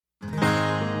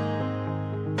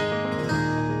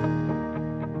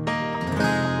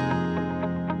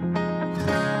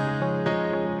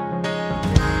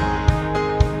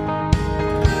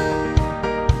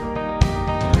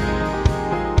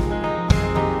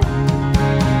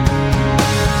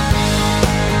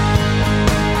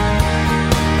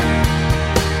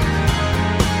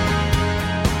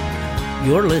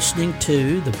You're listening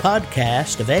to the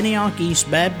podcast of Antioch East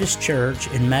Baptist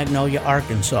Church in Magnolia,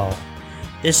 Arkansas.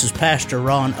 This is Pastor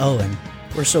Ron Owen.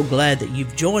 We're so glad that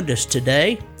you've joined us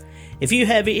today. If you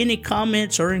have any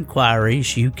comments or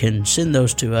inquiries, you can send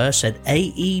those to us at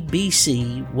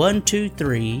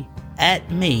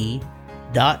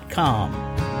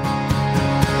aebc123@me.com.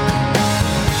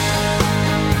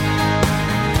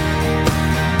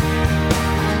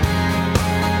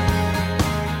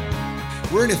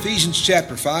 We're in Ephesians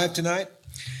chapter 5 tonight,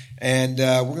 and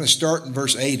we're going to start in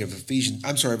verse 7 of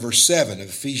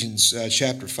Ephesians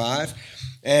chapter 5.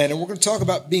 And we're going to talk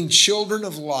about being children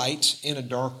of light in a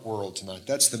dark world tonight.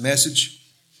 That's the message.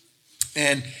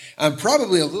 And I'm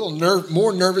probably a little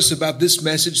more nervous about this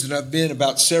message than I've been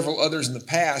about several others in the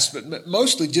past, but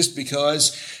mostly just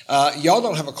because y'all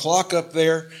don't have a clock up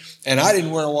there, and I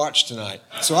didn't wear a watch tonight.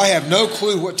 So I have no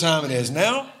clue what time it is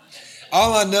now.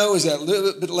 All I know is that a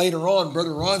little bit later on,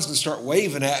 Brother Ron's going to start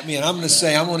waving at me, and I'm going to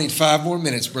say, I'm going to need 5 more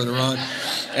minutes, Brother Ron.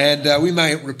 And we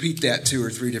might repeat that 2 or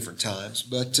 3 different times.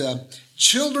 But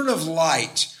children of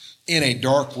light in a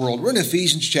dark world. We're in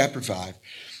Ephesians chapter 5,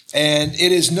 and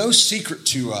it is no secret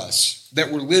to us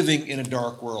that we're living in a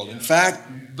dark world. In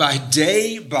fact, by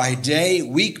day,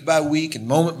 week by week, and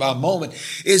moment by moment,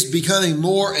 it's becoming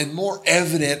more and more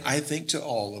evident, I think, to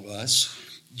all of us,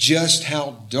 just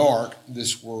how dark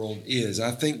this world is.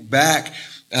 I think back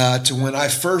to when I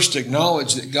first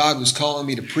acknowledged that God was calling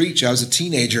me to preach. I was a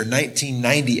teenager in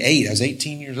 1998. I was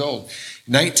 18 years old.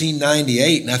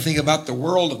 1998. And I think about the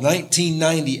world of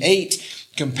 1998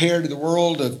 compared to the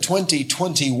world of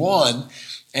 2021.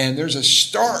 And there's a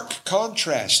stark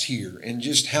contrast here in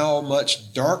just how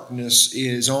much darkness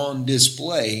is on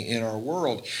display in our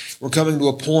world. We're coming to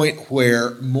a point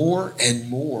where more and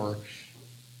more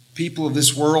people of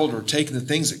this world are taking the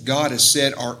things that God has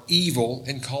said are evil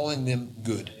and calling them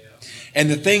good. And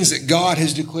the things that God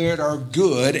has declared are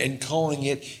good and calling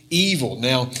it evil.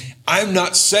 Now, I'm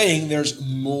not saying there's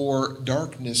more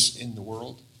darkness in the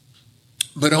world,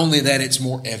 but only that it's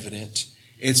more evident.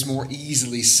 It's more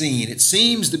easily seen. It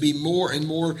seems to be more and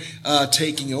more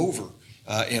taking over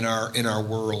in our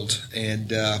world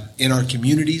and in our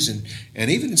communities and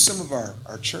even in some of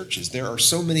our churches. There are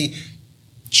so many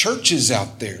churches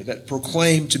out there that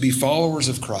proclaim to be followers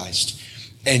of Christ,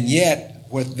 and yet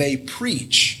what they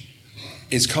preach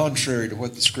is contrary to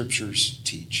what the Scriptures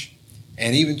teach.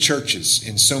 And even churches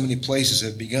in so many places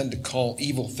have begun to call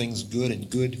evil things good and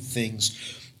good things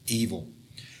evil.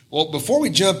 Well, before we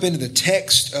jump into the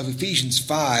text of Ephesians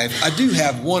 5, I do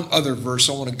have one other verse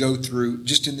I want to go through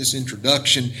just in this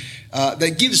introduction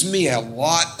that gives me a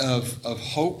lot of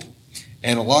hope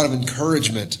and a lot of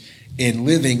encouragement in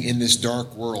living in this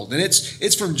dark world. And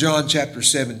it's from John chapter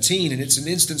 17, and it's an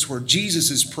instance where Jesus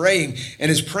is praying,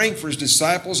 and is praying for his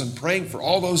disciples and praying for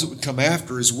all those that would come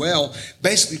after as well,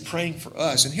 basically praying for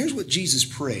us. And here's what Jesus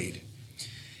prayed.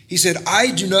 He said,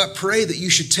 I do not pray that you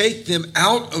should take them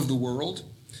out of the world,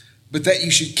 but that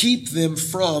you should keep them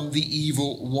from the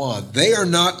evil one. They are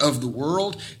not of the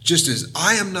world, just as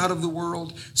I am not of the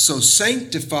world. So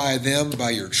sanctify them by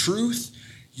your truth.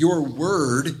 Your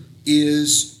word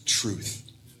is truth.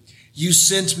 You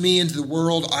sent me into the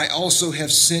world. I also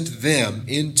have sent them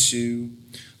into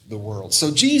the world.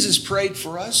 So Jesus prayed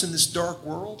for us in this dark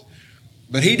world,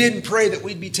 but he didn't pray that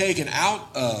we'd be taken out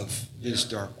of this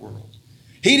dark world.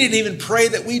 He didn't even pray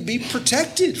that we'd be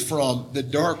protected from the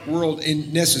dark world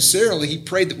necessarily. He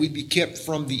prayed that we'd be kept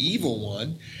from the evil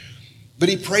one, but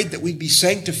he prayed that we'd be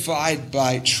sanctified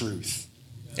by truth.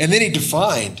 And then he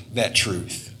defined that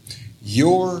truth.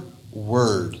 Your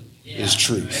word is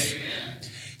truth.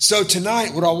 So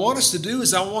tonight, what I want us to do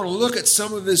is I want to look at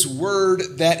some of this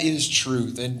word that is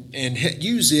truth and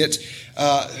use it,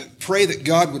 pray that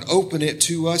God would open it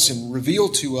to us and reveal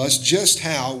to us just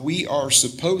how we are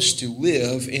supposed to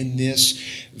live in this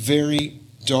very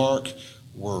dark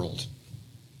world.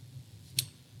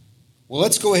 Well,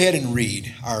 let's go ahead and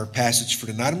read our passage for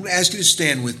tonight. I'm going to ask you to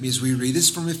stand with me as we read this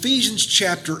from Ephesians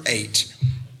chapter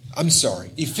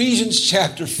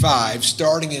 5,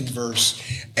 starting in verse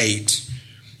 8.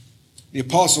 The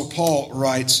Apostle Paul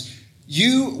writes,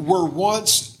 You were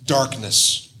once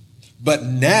darkness, but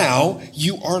now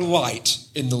you are light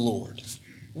in the Lord.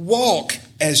 Walk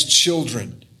as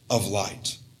children of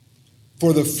light.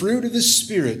 For the fruit of the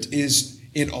Spirit is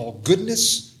in all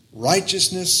goodness,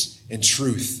 righteousness, and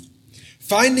truth,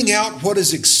 finding out what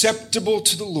is acceptable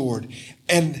to the Lord,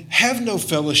 and have no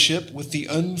fellowship with the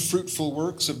unfruitful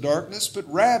works of darkness, but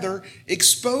rather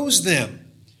expose them.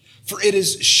 For it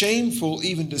is shameful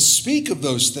even to speak of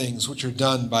those things which are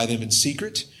done by them in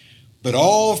secret, but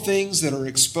all things that are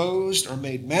exposed are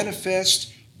made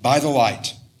manifest by the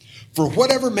light. For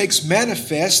whatever makes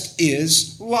manifest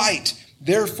is light.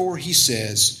 Therefore, he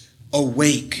says,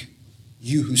 awake,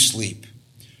 you who sleep.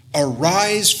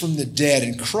 Arise from the dead,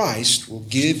 and Christ will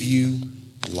give you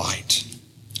light.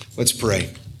 Let's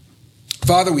pray.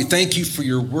 Father, we thank you for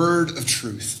your word of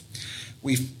truth.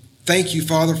 We thank you,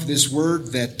 Father, for this word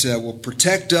that will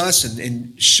protect us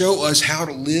and show us how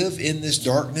to live in this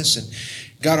darkness. And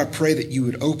God, I pray that you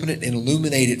would open it and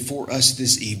illuminate it for us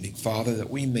this evening, Father, that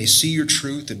we may see your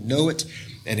truth and know it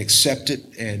and accept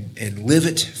it and live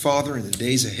it, Father, in the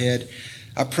days ahead.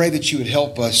 I pray that you would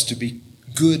help us to be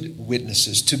good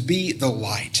witnesses, to be the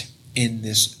light in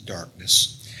this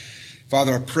darkness.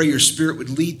 Father, I pray your Spirit would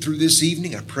lead through this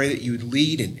evening. I pray that you would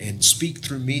lead and speak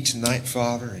through me tonight,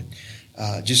 Father,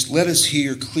 and just let us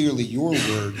hear clearly your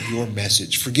word, your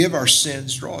message. Forgive our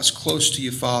sins. Draw us close to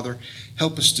you, Father.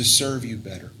 Help us to serve you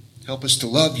better. Help us to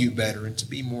love you better and to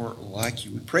be more like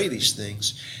you. We pray these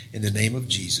things in the name of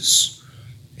Jesus.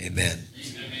 Amen.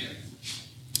 Amen.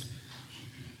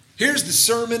 Here's the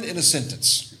sermon in a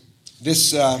sentence.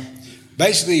 This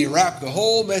basically you wrap the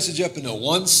whole message up into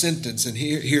one sentence, and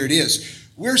here it is.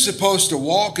 We're supposed to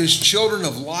walk as children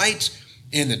of light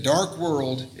in the dark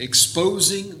world,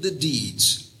 exposing the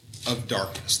deeds of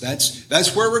darkness.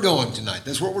 That's where we're going tonight.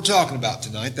 That's what we're talking about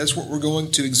tonight. That's what we're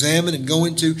going to examine and go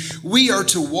into. We are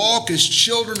to walk as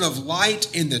children of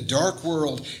light in the dark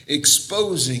world,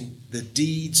 exposing the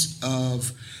deeds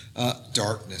of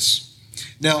darkness.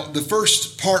 Now, the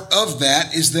first part of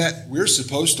that is that we're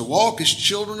supposed to walk as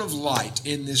children of light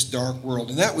in this dark world.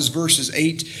 And that was verses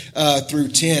 8 through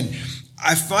 10.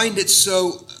 I find it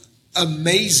so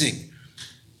amazing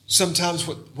sometimes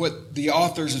what the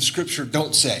authors of Scripture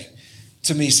don't say.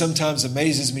 To me, sometimes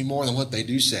amazes me more than what they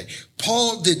do say.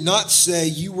 Paul did not say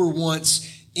you were once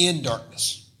in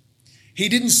darkness. He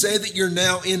didn't say that you're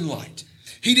now in light.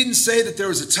 He didn't say that there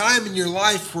was a time in your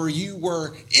life where you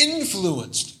were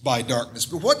influenced by darkness.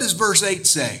 But what does verse 8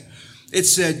 say? It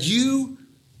said, you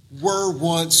were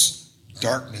once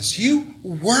darkness. You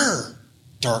were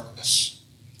darkness.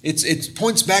 It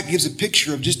points back, gives a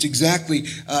picture of just exactly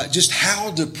just how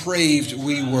depraved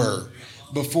we were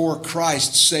before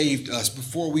Christ saved us,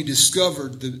 before we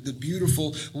discovered the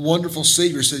beautiful, wonderful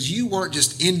Savior. It says, you weren't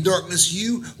just in darkness,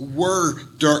 you were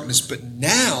darkness, but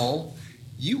now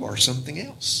you are something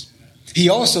else. He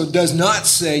also does not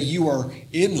say you are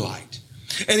in light.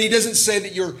 And he doesn't say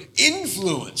that you're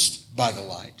influenced by the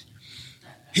light.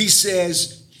 He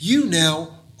says you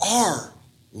now are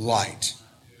light.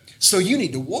 So you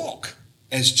need to walk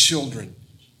as children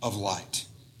of light.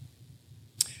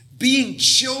 Being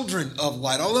children of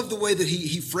light. I love the way that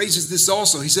he phrases this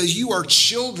also. He says you are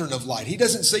children of light. He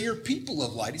doesn't say you're people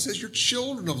of light. He says you're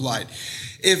children of light.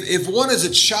 If one is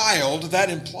a child, that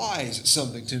implies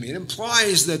something to me. It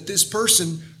implies that this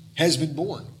person has been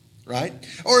born, right?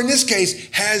 Or in this case,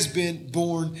 has been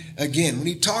born again. When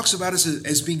he talks about us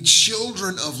as being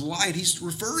children of light, he's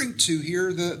referring to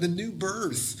here the new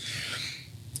birth.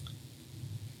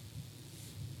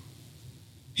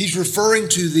 He's referring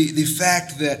to the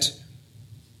fact that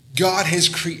God has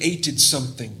created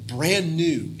something brand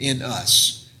new in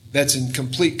us that's in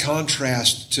complete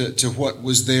contrast to what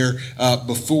was there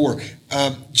before.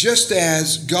 Just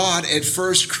as God at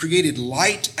first created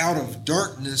light out of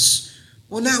darkness,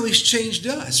 well, now he's changed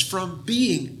us from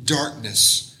being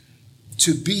darkness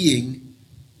to being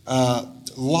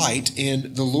light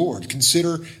in the Lord.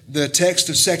 Consider the text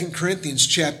of 2 Corinthians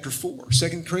chapter 4.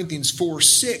 2 Corinthians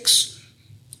 4:6.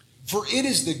 For it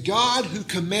is the God who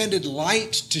commanded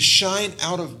light to shine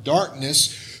out of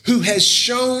darkness, who has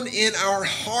shone in our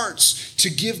hearts to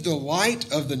give the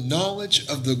light of the knowledge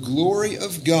of the glory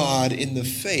of God in the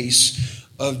face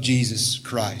of Jesus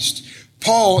Christ.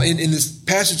 Paul, in this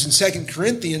passage in 2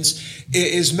 Corinthians,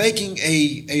 is making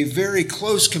a very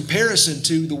close comparison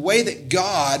to the way that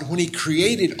God, when he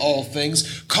created all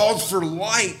things, called for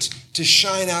light to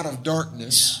shine out of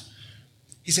darkness.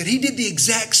 He said he did the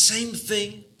exact same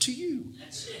thing to you.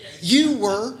 You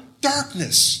were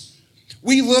darkness.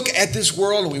 We look at this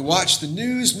world and we watch the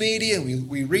news media and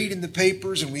we read in the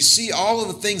papers and we see all of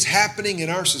the things happening in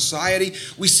our society.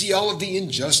 We see all of the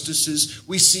injustices.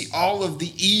 We see all of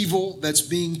the evil that's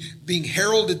being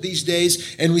heralded these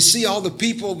days. And we see all the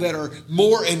people that are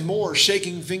more and more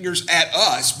shaking fingers at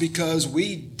us because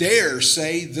we dare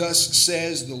say, "Thus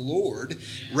says the Lord,"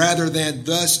 rather than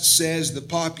 "Thus says the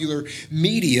popular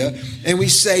media." And we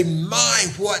say, my,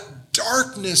 what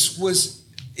darkness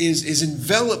is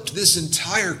enveloped this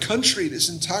entire country, this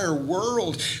entire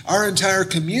world, our entire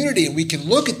community. And we can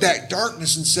look at that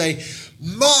darkness and say,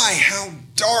 my, how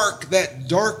dark that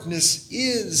darkness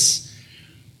is.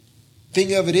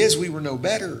 Thing of it is, we were no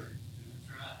better.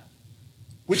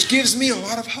 which gives me a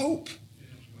lot of hope.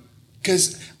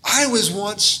 Because I was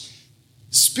once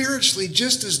spiritually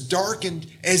just as darkened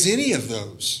as any of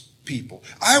those people.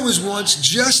 I was once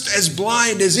just as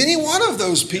blind as any one of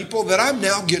those people that I'm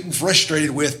now getting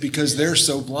frustrated with because they're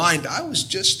so blind. I was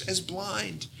just as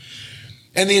blind.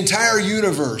 And the entire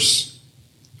universe,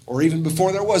 or even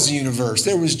before there was a universe,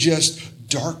 there was just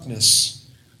darkness.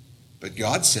 But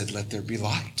God said, let there be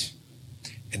light.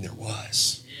 And there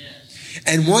was.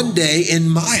 And one day in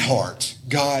my heart,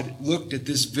 God looked at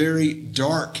this very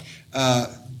dark,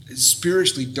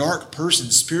 spiritually dark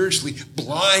person, spiritually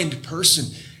blind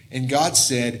person, and God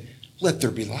said, let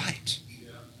there be light.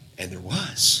 And there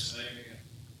was.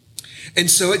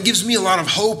 And so it gives me a lot of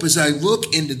hope as I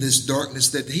look into this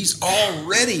darkness that He's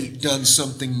already done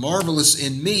something marvelous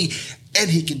in me, and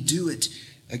He can do it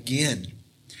again.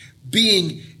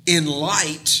 Being in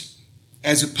light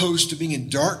as opposed to being in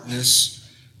darkness,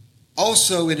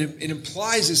 also it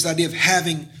implies this idea of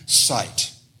having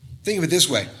sight. Think of it this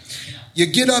way. You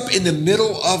get up in the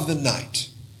middle of the night,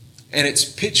 and it's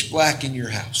pitch black in your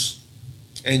house,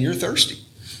 and you're thirsty.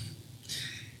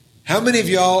 How many of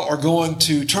y'all are going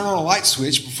to turn on a light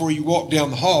switch before you walk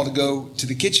down the hall to go to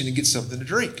the kitchen and get something to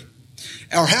drink?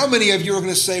 Or how many of you are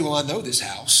going to say, well, I know this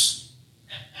house.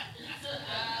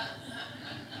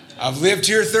 I've lived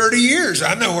here 30 years.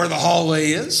 I know where the hallway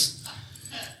is.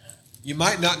 You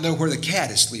might not know where the cat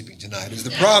is sleeping tonight is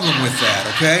the problem with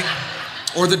that, okay?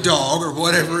 Or the dog or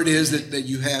whatever it is that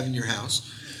you have in your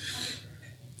house.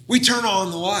 We turn on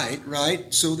the light,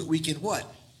 right, so that we can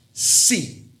what?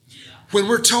 See. When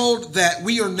we're told that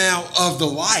we are now of the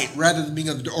light rather than being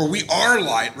of the, or we are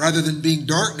light rather than being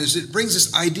darkness, it brings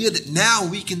this idea that now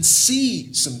we can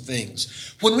see some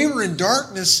things. When we were in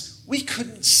darkness, we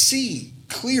couldn't see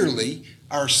clearly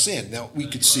our sin. Now, we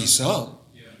could see some.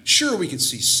 Sure, we could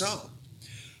see some.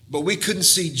 But we couldn't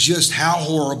see just how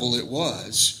horrible it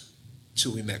was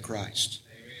till we met Christ.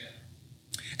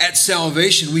 At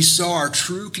salvation, we saw our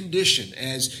true condition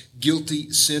as guilty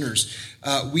sinners.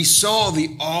 We saw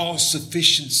the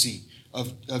all-sufficiency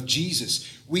of Jesus.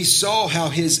 We saw how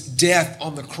His death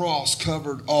on the cross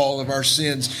covered all of our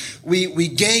sins. We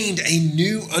gained a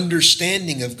new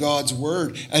understanding of God's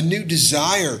Word, a new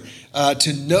desire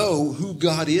to know who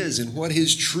God is and what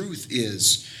His truth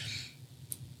is.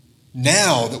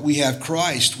 Now that we have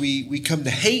Christ, we come to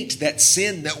hate that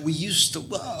sin that we used to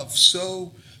love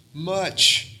so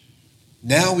much.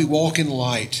 Now we walk in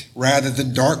light rather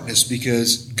than darkness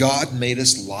because God made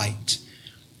us light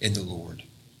in the Lord.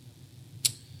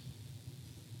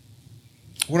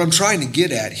 What I'm trying to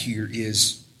get at here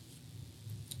is,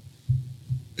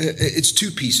 it's two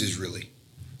pieces really.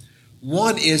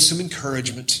 One is some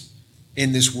encouragement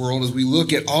in this world as we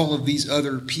look at all of these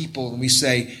other people and we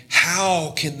say,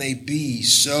 how can they be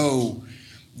so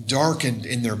darkened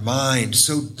in their mind,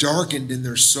 so darkened in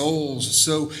their souls,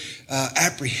 so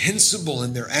apprehensible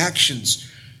in their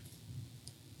actions?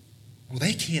 Well,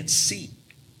 they can't see.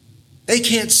 They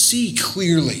can't see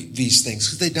clearly these things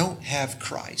because they don't have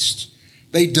Christ.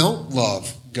 They don't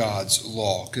love God's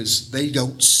law because they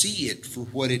don't see it for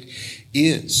what it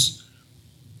is.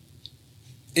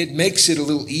 It makes it a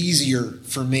little easier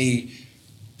for me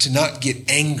to not get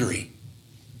angry.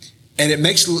 And it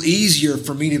makes it a little easier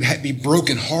for me to be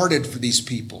brokenhearted for these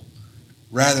people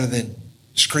rather than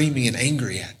screaming and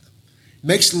angry at them. It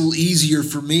makes it a little easier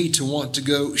for me to want to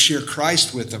go share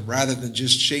Christ with them rather than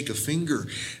just shake a finger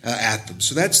at them.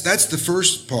 So that's the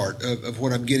first part of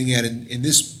what I'm getting at in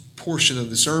this portion of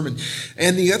the sermon.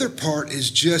 And the other part is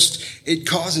just, it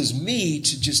causes me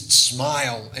to just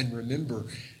smile and remember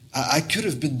I could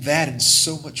have been that and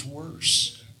so much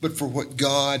worse. But for what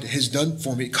God has done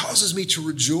for me, it causes me to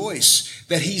rejoice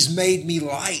that He's made me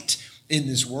light in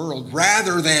this world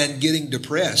rather than getting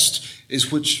depressed,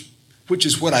 which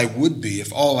is what I would be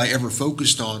if all I ever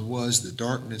focused on was the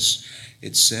darkness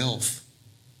itself.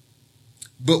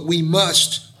 But we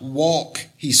must walk,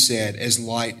 he said, as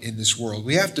light in this world.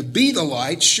 We have to be the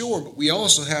light, sure, but we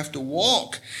also have to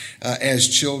walk as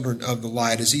children of the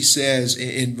light. As he says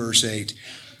in verse 8,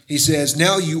 he says,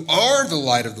 now you are the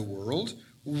light of the world.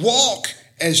 Walk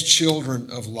as children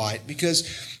of light. Because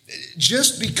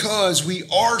just because we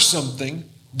are something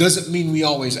doesn't mean we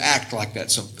always act like that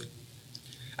something.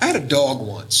 I had a dog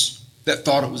once that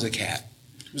thought it was a cat.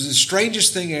 It was the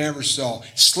strangest thing I ever saw.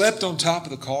 Slept on top of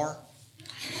the car.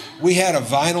 We had a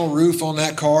vinyl roof on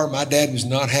that car. My dad was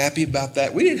not happy about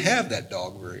that. We didn't have that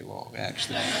dog very long,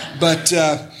 actually. But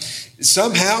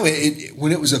somehow,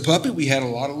 when it was a puppy, we had a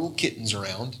lot of little kittens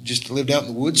around. Just lived out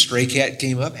in the woods. Stray cat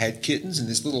came up, had kittens, and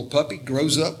this little puppy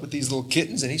grows up with these little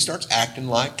kittens, and he starts acting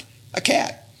like a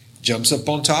cat. Jumps up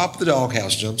on top of the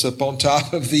doghouse, jumps up on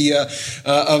top of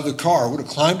the car, would have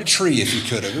climbed a tree if he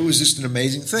could have. It was just an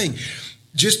amazing thing.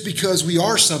 Just because we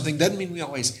are something doesn't mean we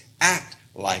always act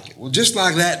like it. Well, just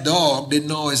like that dog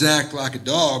didn't always act like a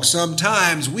dog,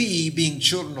 sometimes we, being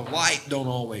children of light, don't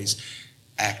always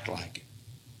act like it.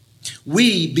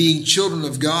 We, being children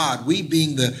of God, we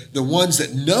being the ones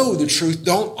that know the truth,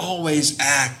 don't always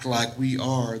act like we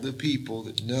are the people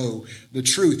that know the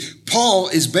truth. Paul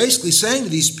is basically saying to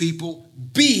these people,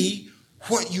 be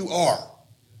what you are.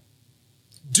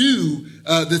 Do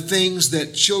the things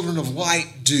that children of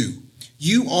light do.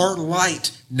 You are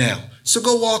light now, so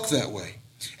go walk that way.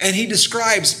 And he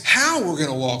describes how we're going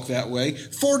to walk that way,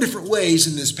 4 different ways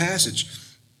in this passage.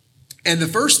 And the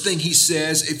first thing he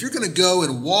says, if you're going to go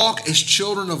and walk as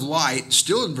children of light,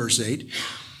 still in verse 8,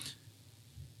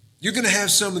 you're going to have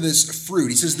some of this fruit.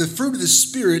 He says the fruit of the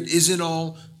Spirit is in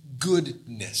all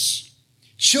goodness.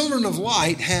 Children of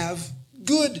light have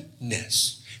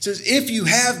goodness. It says if you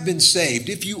have been saved,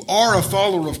 if you are a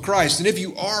follower of Christ, and if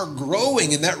you are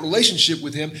growing in that relationship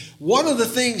with Him, one of the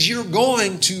things you're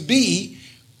going to be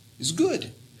is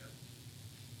good.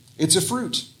 It's a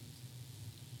fruit.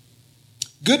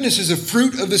 Goodness is a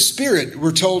fruit of the Spirit,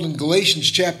 we're told in Galatians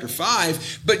chapter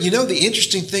 5. But you know, the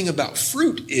interesting thing about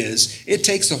fruit is it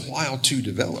takes a while to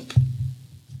develop.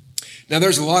 Now,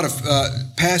 there's a lot of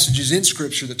passages in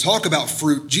Scripture that talk about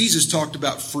fruit. Jesus talked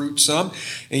about fruit some,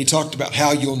 and he talked about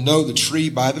how you'll know the tree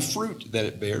by the fruit that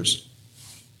it bears.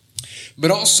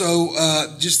 But also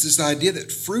just this idea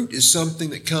that fruit is something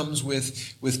that comes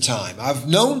with time. I've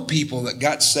known people that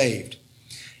got saved,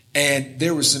 and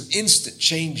there were some instant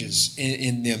changes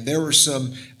in them. There were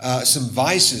some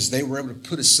vices they were able to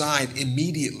put aside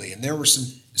immediately. And there were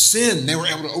some sin they were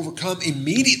able to overcome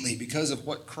immediately because of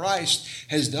what Christ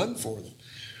has done for them.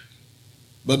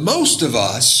 But most of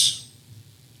us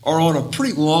are on a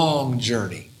pretty long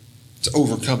journey to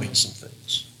overcoming some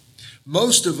things.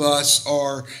 Most of us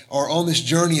are on this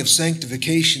journey of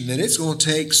sanctification that it's going to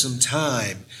take some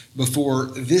time before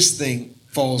this thing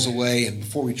falls away and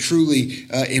before we truly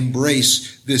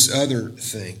embrace this other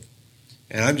thing.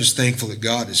 And I'm just thankful that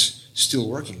God is still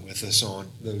working with us on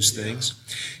those things.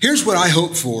 Here's what I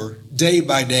hope for day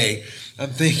by day. I'm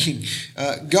thinking,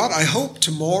 God, I hope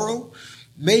tomorrow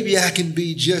maybe I can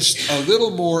be just a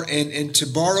little more, and to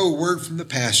borrow a word from the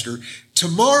pastor,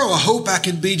 tomorrow I hope I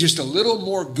can be just a little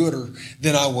more gooder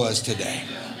than I was today,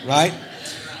 right?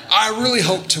 I really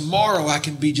hope tomorrow I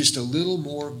can be just a little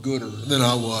more gooder than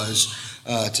I was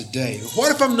today.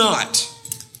 What if I'm not?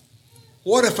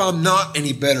 What if I'm not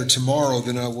any better tomorrow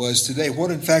than I was today?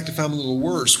 What, in fact, if I'm a little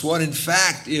worse? What, in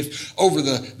fact, if over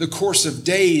the course of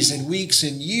days and weeks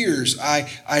and years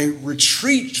I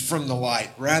retreat from the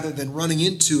light rather than running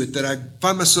into it, that I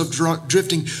find myself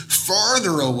drifting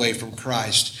farther away from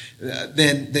Christ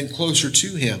than closer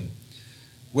to Him?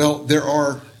 Well, there's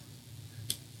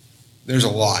a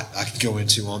lot I could go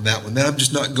into on that one. That I'm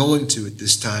just not going to at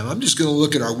this time. I'm just going to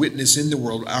look at our witness in the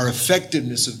world, our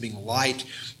effectiveness of being light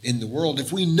in the world.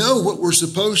 If we know what we're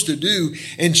supposed to do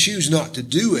and choose not to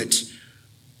do it,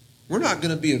 we're not going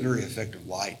to be a very effective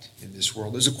light in this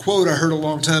world. There's a quote I heard a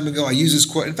long time ago. I use this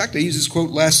quote. In fact, I used this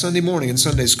quote last Sunday morning in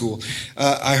Sunday school.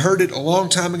 I heard it a long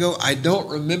time ago. I don't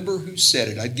remember who said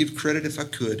it. I'd give credit if I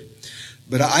could.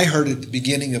 But I heard it at the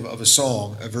beginning of a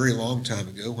song a very long time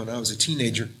ago when I was a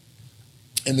teenager.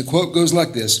 And the quote goes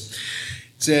like this.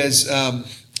 It says,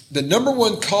 the number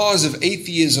one cause of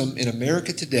atheism in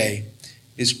America today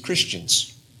is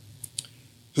Christians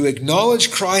who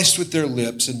acknowledge Christ with their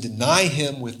lips and deny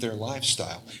Him with their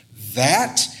lifestyle.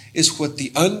 That is what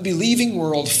the unbelieving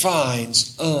world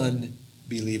finds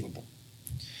unbelievable.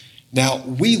 Now,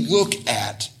 we look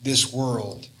at this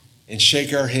world and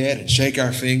shake our head and shake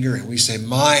our finger and we say,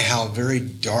 my, how very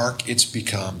dark it's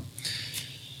become.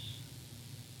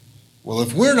 Well,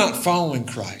 if we're not following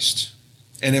Christ,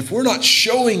 and if we're not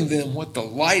showing them what the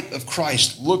light of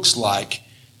Christ looks like,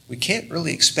 we can't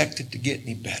really expect it to get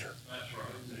any better. That's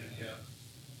right. Yeah.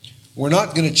 We're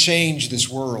not going to change this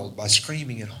world by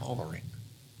screaming and hollering.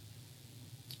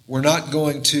 We're not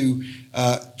going to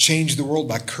change the world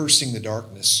by cursing the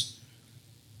darkness.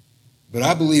 But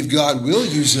I believe God will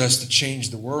use us to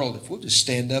change the world if we'll just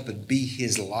stand up and be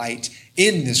His light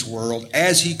in this world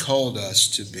as He called us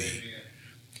to be.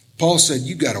 Paul said,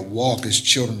 you've got to walk as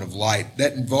children of light.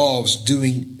 That involves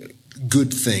doing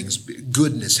good things,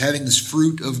 goodness, having this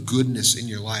fruit of goodness in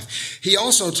your life. He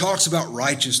also talks about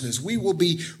righteousness. We will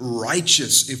be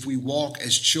righteous if we walk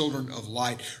as children of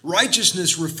light.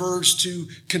 Righteousness refers to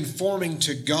conforming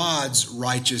to God's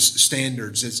righteous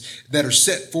standards that are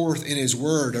set forth in His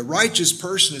Word. A righteous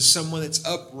person is someone that's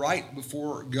upright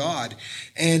before God.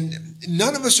 And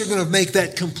none of us are going to make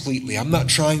that completely. I'm not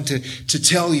trying to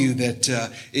tell you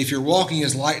that if you're walking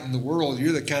as light in the world,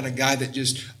 you're the kind of guy that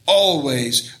just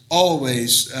always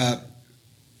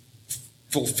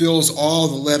fulfills all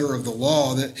the letter of the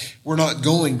law. That we're not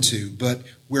going to, but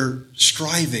we're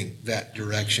striving that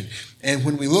direction. And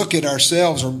when we look at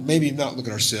ourselves, or maybe not look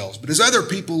at ourselves, but as other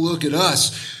people look at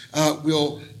us,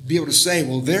 we'll be able to say,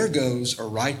 well, there goes a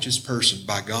righteous person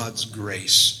by God's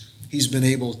grace. He's been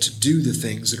able to do the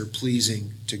things that are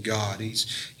pleasing to God.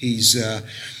 He's a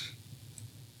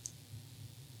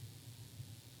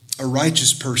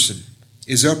righteous person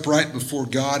is upright before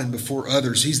God and before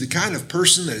others. He's the kind of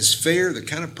person that is fair, the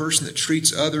kind of person that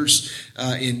treats others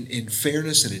in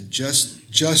fairness and in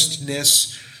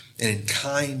justness and in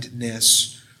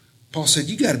kindness. Paul said,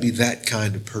 you got to be that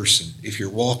kind of person if you're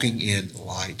walking in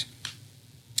light.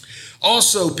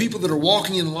 Also, people that are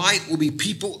walking in light will be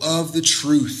people of the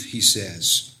truth, he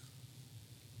says.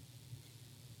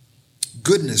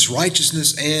 Goodness,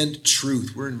 righteousness, and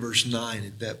truth. We're in verse 9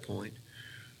 at that point.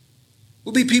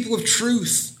 We'll be people of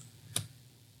truth.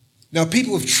 Now,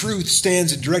 people of truth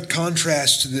stands in direct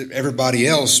contrast to everybody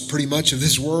else, pretty much, of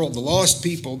this world. The lost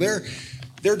people, they're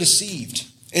deceived,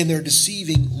 and they're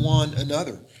deceiving one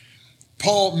another.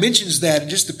 Paul mentions that in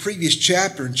just the previous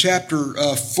chapter, in chapter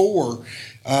 4.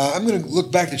 I'm going to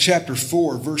look back to chapter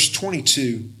 4, verse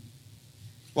 22.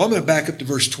 Well, I'm going to back up to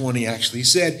verse 20, actually. He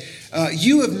said,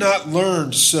 you have not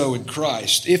learned so in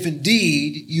Christ, if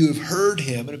indeed you have heard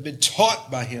Him and have been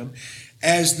taught by Him,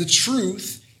 as the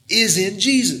truth is in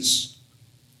Jesus,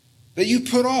 that you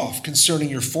put off concerning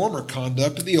your former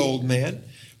conduct of the old man,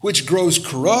 which grows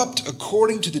corrupt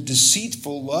according to the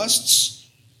deceitful lusts,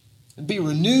 and be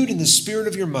renewed in the spirit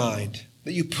of your mind,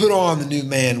 that you put on the new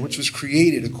man, which was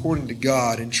created according to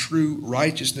God in true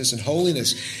righteousness and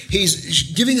holiness.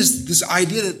 He's giving us this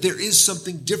idea that there is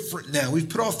something different now. We've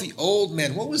put off the old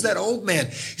man. What was that old man?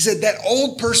 He said that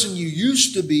old person you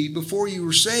used to be before you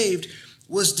were saved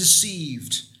was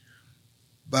deceived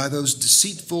by those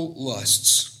deceitful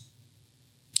lusts.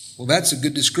 Well, that's a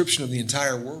good description of the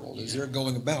entire world as they're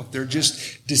going about. They're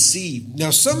just deceived. Now,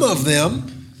 some of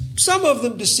them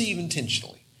deceive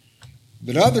intentionally,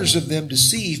 but others of them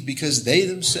deceive because they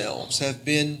themselves have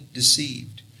been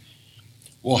deceived.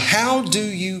 Well, how do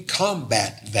you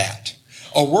combat that?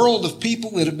 A world of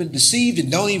people that have been deceived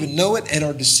and don't even know it and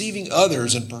are deceiving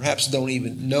others and perhaps don't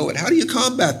even know it. How do you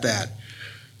combat that?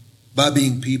 By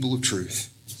being people of truth.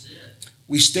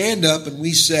 We stand up and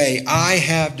we say, I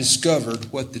have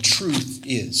discovered what the truth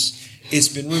is. It's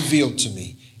been revealed to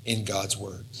me in God's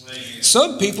Word.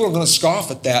 Some people are going to scoff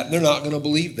at that and they're not going to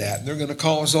believe that. And they're going to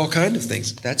call us all kinds of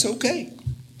things. That's okay.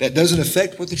 That doesn't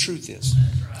affect what the truth is.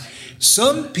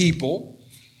 Some people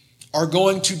are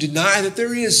going to deny that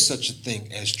there is such a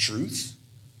thing as truth.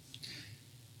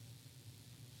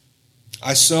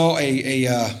 I saw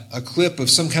a clip of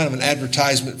some kind of an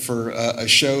advertisement for a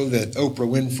show that Oprah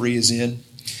Winfrey is in,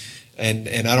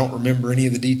 and I don't remember any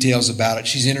of the details about it.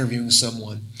 She's interviewing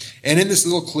someone. And in this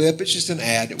little clip, it's just an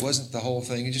ad. It wasn't the whole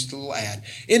thing. It's just a little ad.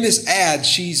 In this ad,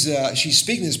 she's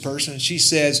speaking to this person, and she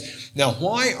says, now,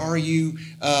 why are you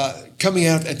coming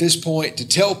out at this point to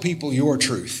tell people your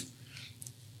truth?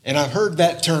 And I've heard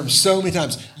that term so many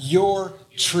times, your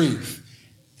truth.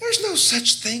 There's no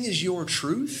such thing as your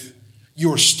truth.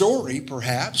 Your story,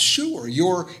 perhaps, sure.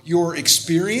 Your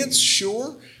experience,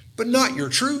 sure. But not your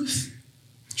truth.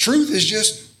 Truth is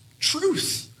just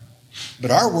truth.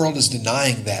 But our world is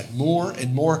denying that more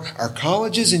and more. Our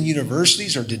colleges and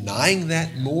universities are denying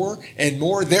that more and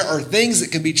more. There are things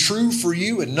that can be true for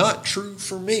you and not true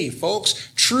for me.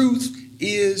 Folks, truth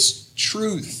is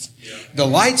truth. Yeah. The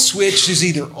light switch is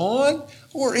either on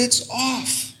or it's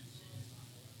off.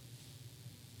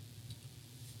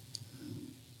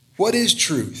 What is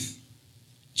truth?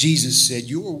 Jesus said,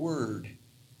 your word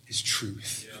is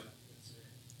truth. Yeah.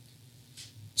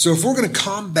 So if we're going to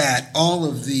combat all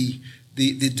of the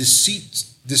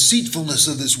deceitfulness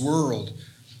of this world,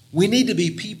 we need to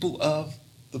be people of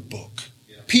the book.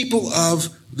 Yeah. People of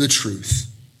the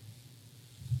truth.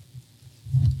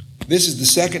 This is the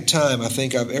second time I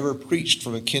think I've ever preached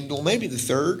from a Kindle, maybe the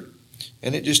third,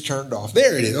 and it just turned off.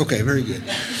 There it is. Okay, very good.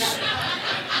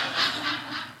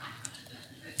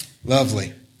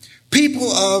 Lovely.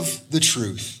 People of the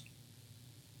truth.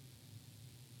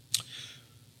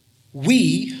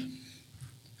 We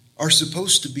are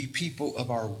supposed to be people of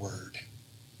our word.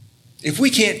 If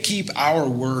we can't keep our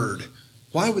word,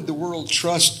 why would the world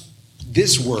trust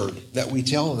this word that we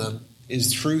tell them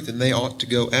is truth and they ought to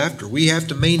go after? We have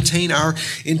to maintain our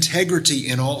integrity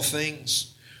in all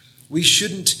things. We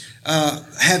shouldn't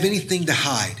have anything to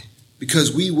hide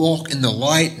because we walk in the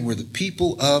light and we're the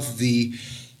people of the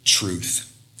truth.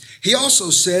 He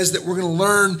also says that we're going to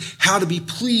learn how to be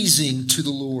pleasing to the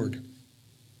Lord.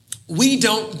 We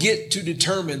don't get to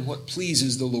determine what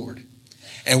pleases the Lord.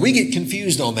 And we get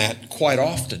confused on that quite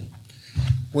often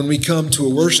when we come to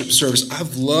a worship service.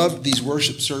 I've loved these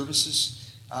worship services.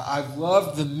 I've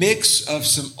loved the mix of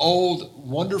some old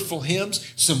wonderful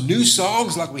hymns, some new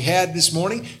songs like we had this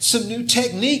morning, some new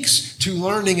techniques to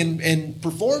learning and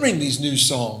performing these new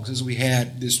songs as we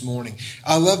had this morning.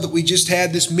 I love that we just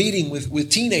had this meeting with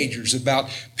teenagers about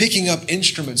picking up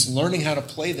instruments and learning how to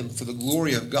play them for the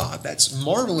glory of God. That's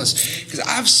marvelous because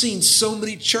I've seen so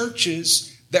many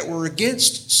churches that were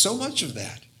against so much of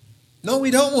that. No,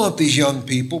 we don't want these young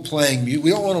people playing music.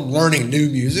 We don't want them learning new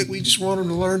music. We just want them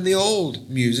to learn the old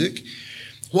music.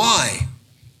 Why?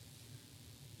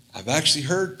 I've actually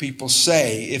heard people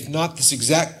say, if not this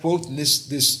exact quote in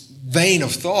this vein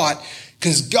of thought,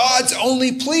 because God's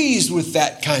only pleased with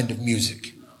that kind of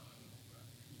music.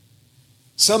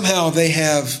 Somehow they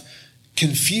have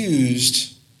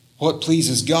confused what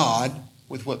pleases God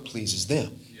with what pleases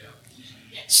them.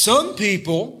 Some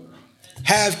people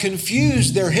have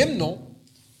confused their hymnal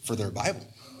for their Bible.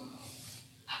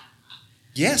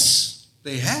 Yes,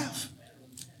 they have.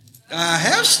 I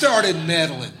have started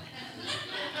meddling.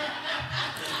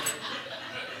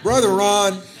 Brother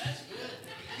Ron,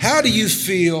 how do you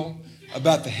feel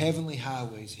about the Heavenly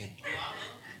Highways hymnal?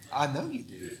 I know you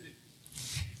do.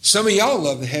 Some of y'all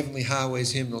love the Heavenly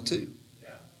Highways hymnal too.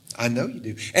 I know you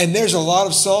do. And there's a lot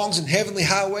of songs in Heavenly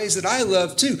Highways that I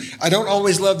love too. I don't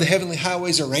always love the Heavenly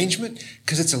Highways arrangement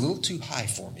because it's a little too high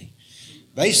for me.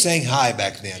 They sang high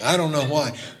back then. I don't know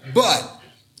why. But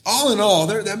all in all,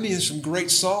 there's some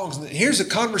great songs. And here's a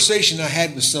conversation I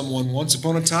had with someone once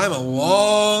upon a time, a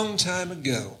long time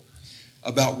ago,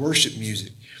 about worship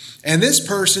music. And this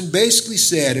person basically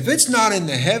said, if it's not in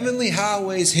the Heavenly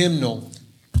Highways hymnal,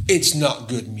 it's not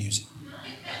good music.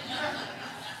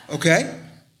 Okay?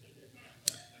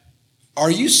 Are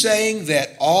you saying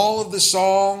that all of the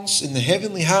songs in the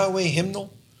Heavenly Highway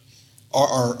hymnal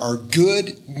are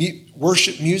good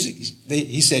worship music?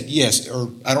 He said yes,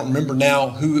 or I don't remember now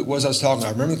who it was I was talking to.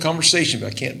 I remember the conversation, but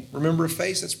I can't remember a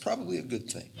face. That's probably a good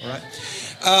thing, all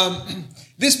right?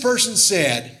 This person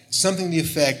said something to the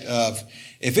effect of,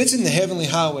 if it's in the Heavenly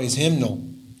Highways hymnal,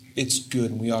 it's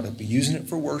good, and we ought to be using it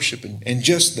for worship, and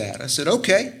just that. I said,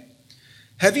 okay.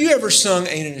 Have you ever sung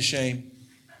Ain't It a Shame?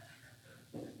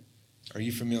 Are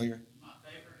you familiar? My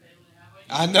favorite Heavenly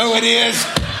Highway. I know it is.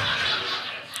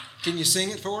 Can you sing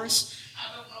it for us?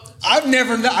 I've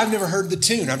never heard the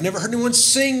tune. I've never heard anyone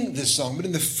sing this song. But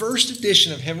in the first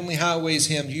edition of Heavenly Highways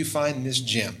hymn, you find this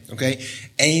gem. Okay,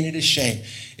 Ain't It a Shame?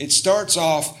 It starts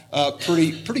off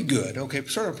pretty good. Okay,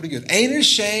 start off pretty good. Ain't it a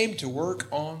shame to work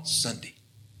on Sunday?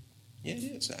 Yeah, it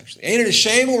is actually. Ain't it a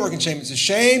shame to work on shame? It's a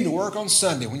shame to work on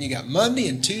Sunday. When you got Monday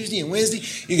and Tuesday and Wednesday,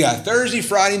 you got Thursday,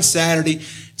 Friday, and Saturday.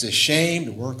 It's a shame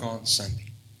to work on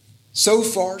Sunday. So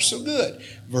far, so good.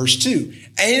 Verse 2.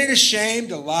 Ain't it a shame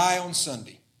to lie on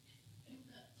Sunday?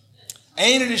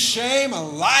 Ain't it a shame, a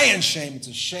lying shame? It's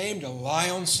a shame to lie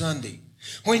on Sunday.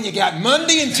 When you got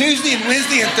Monday and Tuesday and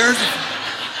Wednesday and Thursday.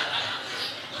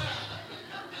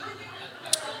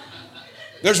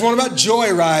 There's one about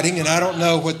joyriding, and I don't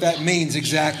know what that means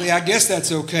exactly. I guess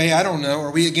that's okay. I don't know. Are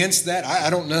we against that?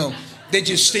 I don't know. Did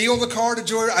you steal the car to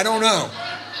joyride? I don't know.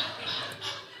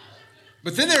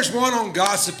 But then there's one on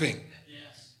gossiping.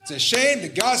 It's a shame to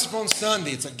gossip on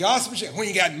Sunday. It's a gossip shame. When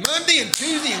you got Monday and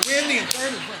Tuesday and Wednesday and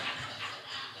Thursday.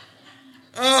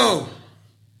 Oh.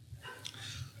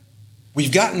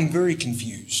 We've gotten very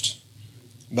confused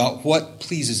about what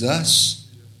pleases us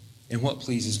and what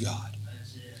pleases God.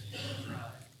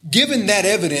 Given that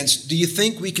evidence, do you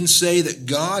think we can say that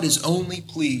God is only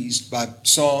pleased by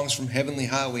songs from Heavenly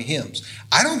Highway hymns?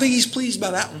 I don't think He's pleased by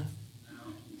that one.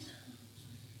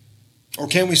 Or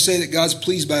can we say that God's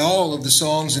pleased by all of the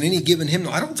songs in any given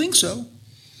hymnal? I don't think so.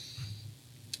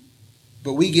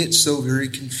 But we get so very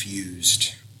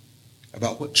confused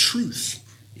about what truth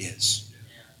is.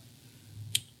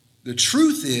 The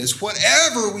truth is,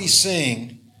 whatever we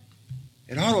sing,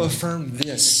 it ought to affirm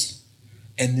this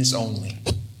and this only.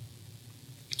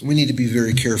 We need to be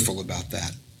very careful about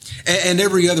that. And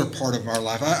every other part of our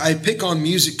life. I pick on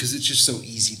music because it's just so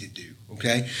easy to do.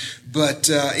 okay? But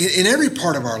in every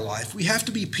part of our life, we have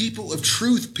to be people of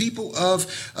truth, people of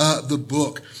the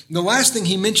book. And the last thing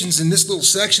he mentions in this little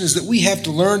section is that we have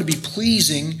to learn to be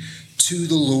pleasing to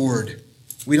the Lord.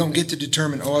 We don't get to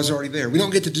determine, I was already there. We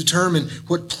don't get to determine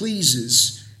what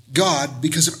pleases God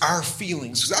because of our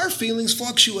feelings. Because our feelings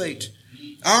fluctuate.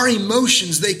 Our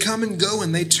emotions, they come and go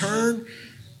and they turn.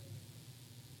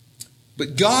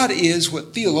 But God is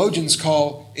what theologians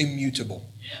call immutable.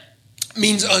 It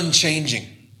means unchanging.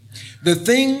 The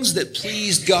things that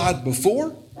pleased God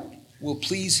before will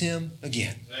please Him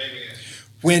again. Amen.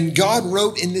 When God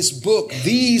wrote in this book,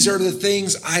 these are the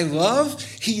things I love,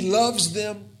 He loves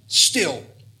them still.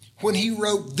 When He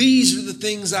wrote, these are the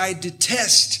things I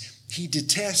detest, He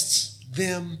detests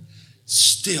them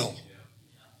still.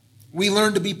 We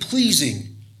learn to be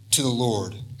pleasing to the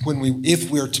Lord. If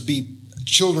we're to be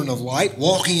children of light,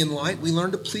 walking in light, we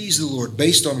learn to please the Lord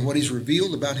based on what He's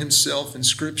revealed about Himself in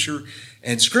Scripture,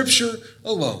 and Scripture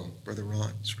alone, Brother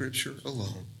Ron, Scripture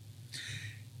alone.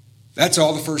 That's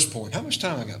all the first point. How much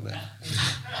time I got left?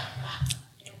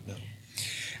 No.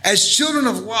 As children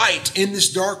of light in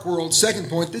this dark world, second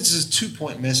point, this is a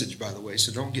 2-point message, by the way,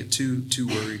 so don't get too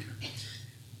worried.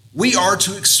 We are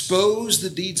to expose the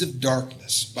deeds of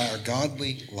darkness by our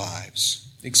godly lives.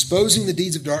 Exposing the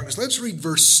deeds of darkness. Let's read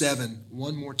verse 7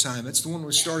 one more time. That's the one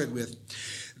we started with.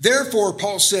 Therefore,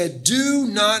 Paul said, do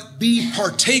not be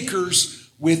partakers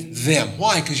with them.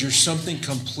 Why? Because you're something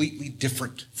completely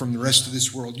different from the rest of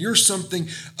this world. You're something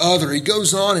other. He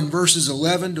goes on in verses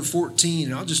 11 to 14,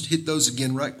 and I'll just hit those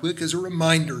again right quick as a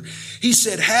reminder. He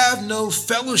said, have no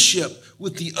fellowship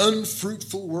with the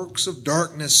unfruitful works of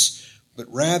darkness, but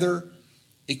rather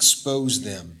expose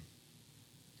them.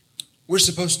 We're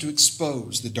supposed to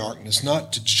expose the darkness,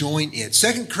 not to join it.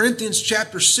 2 Corinthians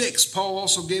chapter 6, Paul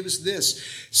also gave us this.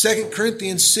 2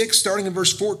 Corinthians 6, starting in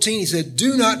verse 14, he said,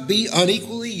 do not be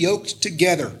unequally yoked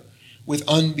together with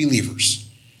unbelievers.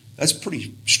 That's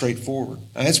pretty straightforward.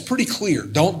 That's pretty clear.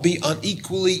 Don't be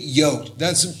unequally yoked.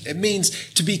 It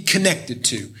means to be connected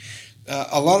to.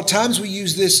 A lot of times we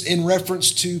use this in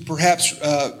reference to perhaps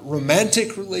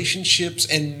romantic relationships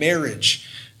and marriage,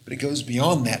 but it goes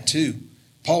beyond that too.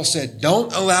 Paul said,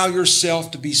 don't allow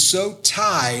yourself to be so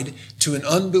tied to an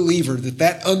unbeliever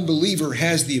that unbeliever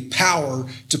has the power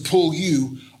to pull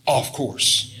you off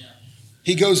course. Yeah.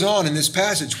 He goes on in this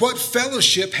passage, what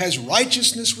fellowship has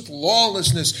righteousness with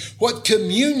lawlessness? What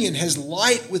communion has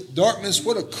light with darkness?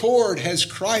 What accord has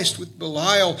Christ with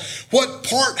Belial? What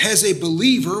part has a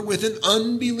believer with an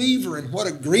unbeliever? And what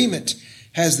agreement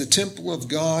has the temple of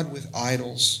God with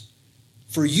idols?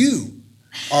 For you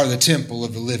are the temple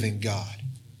of the living God.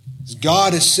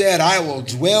 God has said, I will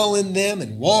dwell in them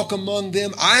and walk among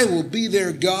them. I will be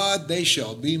their God. They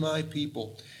shall be my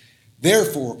people.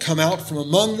 Therefore, come out from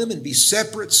among them and be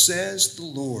separate, says the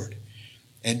Lord.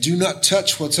 And do not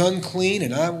touch what's unclean,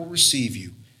 and I will receive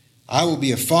you. I will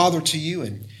be a father to you,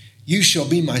 and you shall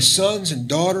be my sons and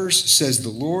daughters, says the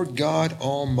Lord God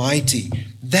Almighty.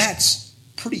 That's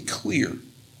pretty clear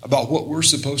about what we're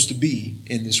supposed to be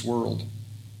in this world.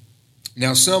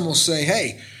 Now, some will say,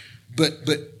 hey, but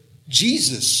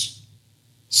Jesus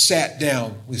sat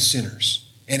down with sinners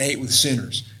and ate with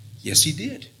sinners. Yes, He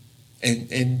did.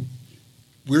 And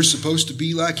we're supposed to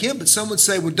be like Him. But some would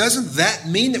say, well, doesn't that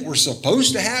mean that we're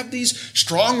supposed to have these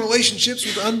strong relationships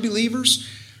with unbelievers?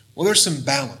 Well, there's some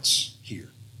balance here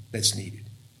that's needed.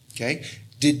 Okay?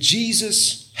 Did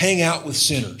Jesus hang out with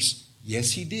sinners?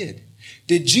 Yes, He did.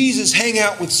 Did Jesus hang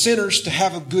out with sinners to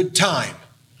have a good time?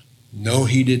 No,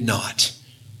 He did not.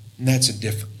 And that's a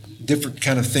different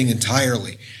kind of thing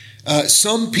entirely.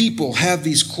 Some people have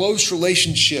these close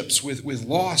relationships with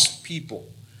lost people,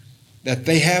 that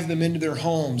they have them into their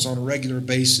homes on a regular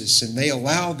basis, and they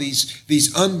allow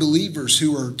these unbelievers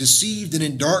who are deceived and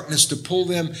in darkness to pull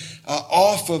them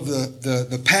off of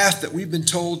the path that we've been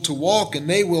told to walk, and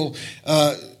they will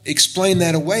explain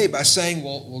that away by saying,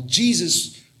 well,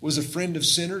 Jesus was a friend of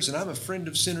sinners, and I'm a friend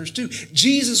of sinners too.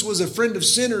 Jesus was a friend of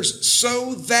sinners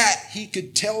so that He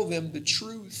could tell them the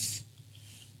truth,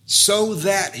 so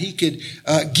that He could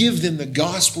give them the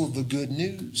gospel of the good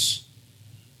news.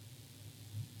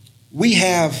 We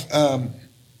have,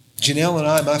 Janelle and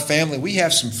I, my family, we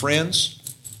have some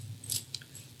friends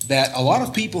that a lot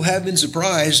of people have been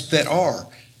surprised that are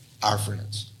our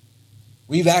friends.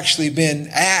 We've actually been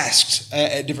asked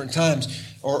at different times,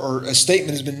 or a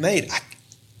statement has been made,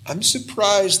 I'm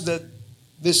surprised that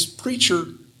this preacher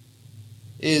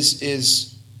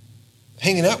is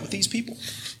hanging out with these people.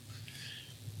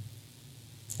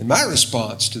 And my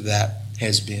response to that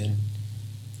has been,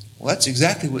 well, that's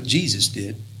exactly what Jesus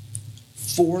did,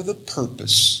 for the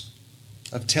purpose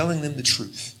of telling them the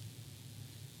truth.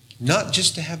 not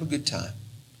just to have a good time,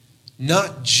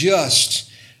 not just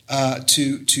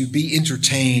to be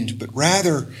entertained, but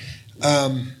rather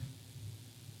to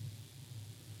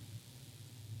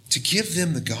give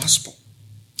them the gospel.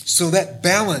 So that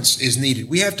balance is needed.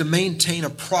 We have to maintain a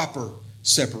proper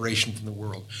separation from the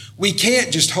world. We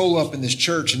can't just hole up in this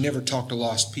church and never talk to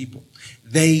lost people.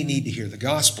 They need to hear the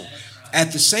gospel.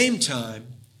 At the same time,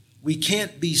 we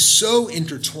can't be so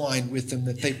intertwined with them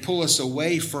that they pull us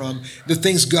away from the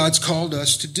things God's called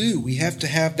us to do. We have to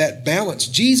have that balance.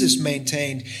 Jesus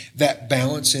maintained that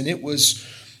balance, and it was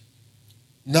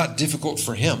not difficult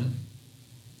for him.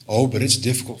 Oh, but it's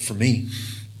difficult for me.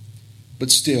 But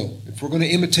still, if we're going to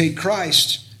imitate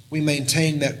Christ, we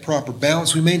maintain that proper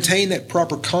balance. We maintain that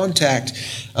proper contact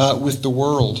with the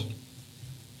world.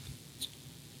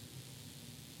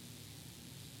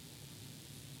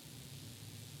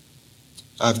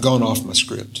 I've gone off my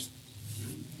script.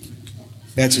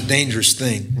 That's a dangerous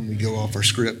thing when we go off our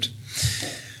script.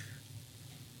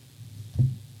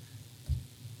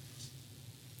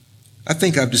 I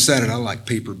think I've decided I like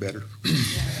paper better.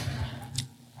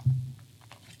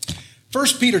 1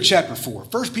 Peter chapter 4.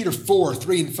 1 Peter 4,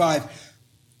 3 and 5.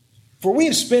 For we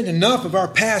have spent enough of our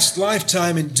past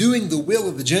lifetime in doing the will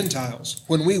of the Gentiles,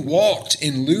 when we walked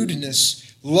in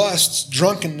lewdness, lusts,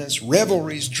 drunkenness,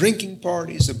 revelries, drinking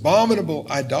parties, abominable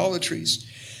idolatries.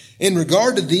 In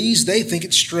regard to these, they think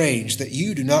it strange that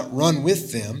you do not run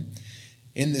with them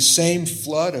in the same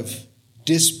flood of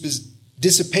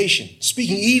dissipation,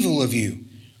 speaking evil of you.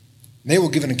 They will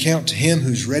give an account to him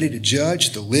who's ready to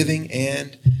judge the living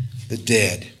and the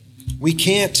dead. We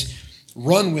can't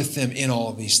run with them in all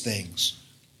of these things,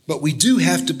 but we do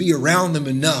have to be around them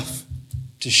enough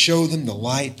to show them the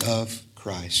light of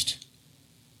Christ.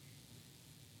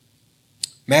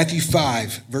 Matthew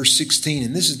 5, verse 16,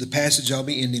 and this is the passage I'll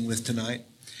be ending with tonight.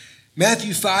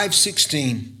 Matthew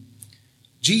 5:16,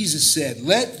 Jesus said,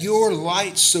 "Let your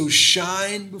light so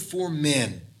shine before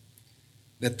men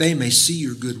that they may see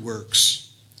your good works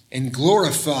and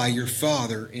glorify your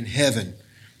Father in heaven."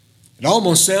 It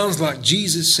almost sounds like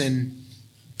Jesus and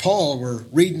Paul were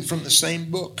reading from the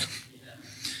same book.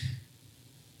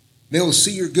 They will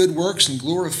see your good works and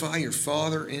glorify your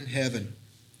Father in heaven.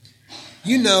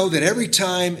 You know that every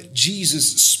time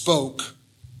Jesus spoke,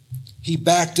 he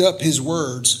backed up his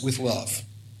words with love.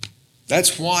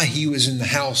 That's why he was in the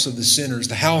house of the sinners,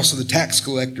 the house of the tax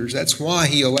collectors. That's why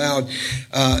he allowed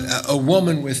a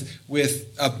woman with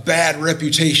a bad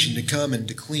reputation to come and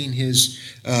to clean his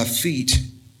feet,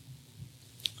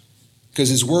 because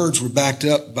his words were backed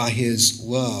up by his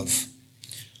love.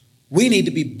 We need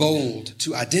to be bold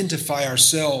to identify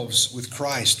ourselves with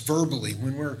Christ verbally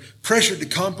when we're pressured to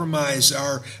compromise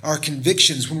our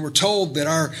convictions, when we're told that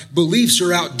our beliefs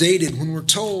are outdated, when we're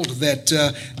told that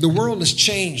the world has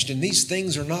changed and these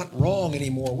things are not wrong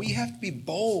anymore. We have to be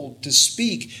bold to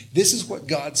speak. This is what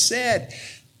God said.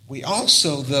 We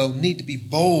also, though, need to be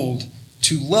bold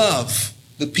to love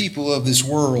the people of this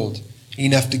world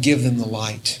enough to give them the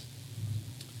light,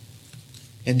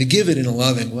 and to give it in a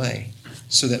loving way,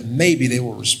 so that maybe they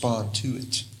will respond to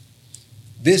it.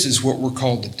 This is what we're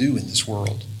called to do in this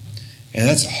world. And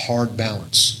that's a hard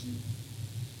balance.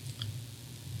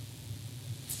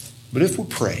 But if we'll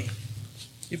pray,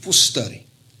 if we'll study,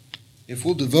 if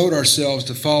we'll devote ourselves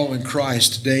to following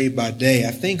Christ day by day,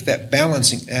 I think that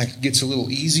balancing act gets a little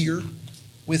easier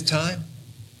with time.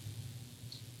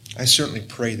 I certainly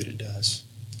pray that it does.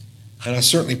 And I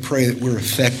certainly pray that we're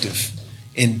effective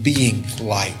in being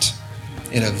light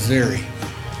in a very,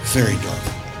 very dark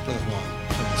world.